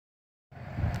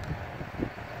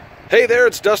Hey there,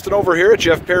 it's Dustin over here at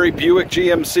Jeff Perry Buick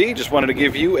GMC. Just wanted to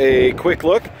give you a quick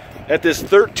look at this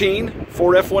 13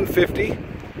 Ford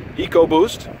F150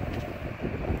 EcoBoost.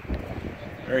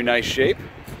 Very nice shape.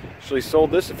 Actually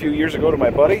sold this a few years ago to my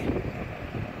buddy.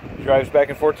 Drives back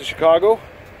and forth to Chicago.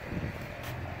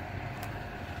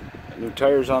 New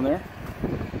tires on there.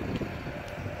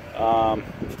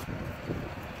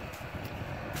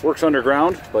 Works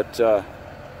underground, but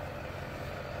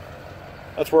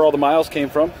that's where all the miles came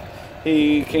from.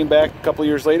 He came back a couple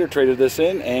years later, traded this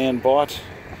in, and bought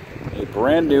a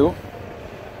brand new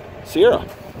Sierra.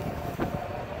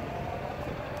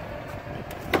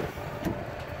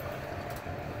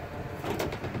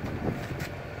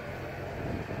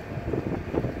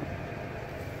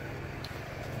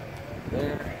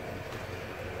 There.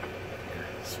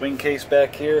 Swing case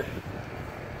back here.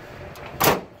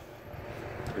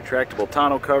 Retractable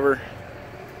tonneau cover.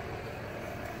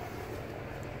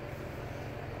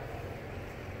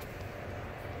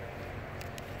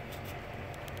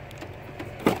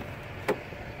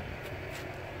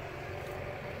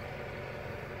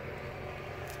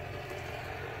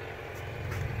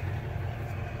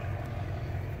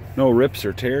 No rips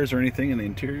or tears or anything in the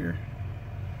interior.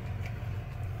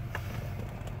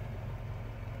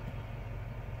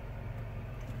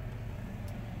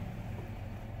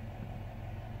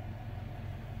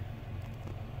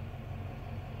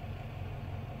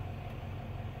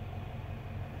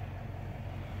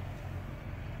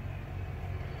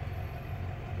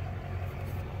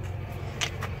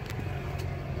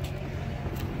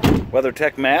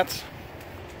 WeatherTech mats.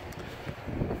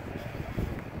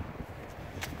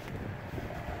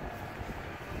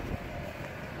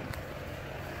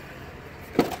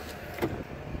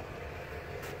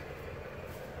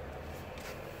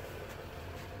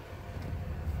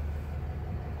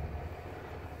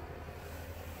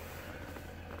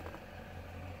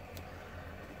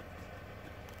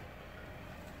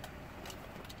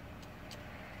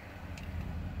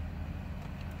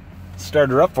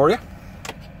 Start her up for you.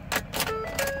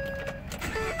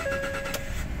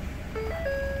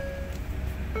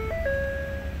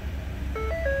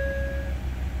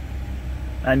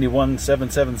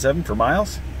 $91,777 for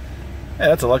miles. Yeah,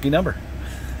 that's a lucky number.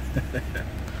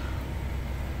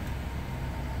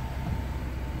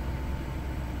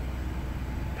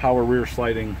 Power rear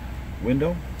sliding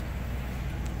window.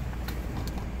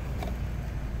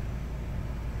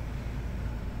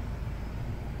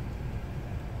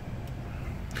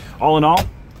 All in all,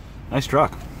 nice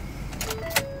truck.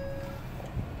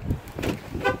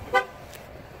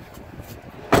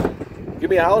 Give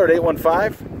me a holler at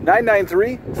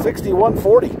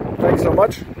 815-993-6140. Thanks so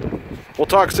much. We'll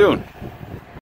talk soon.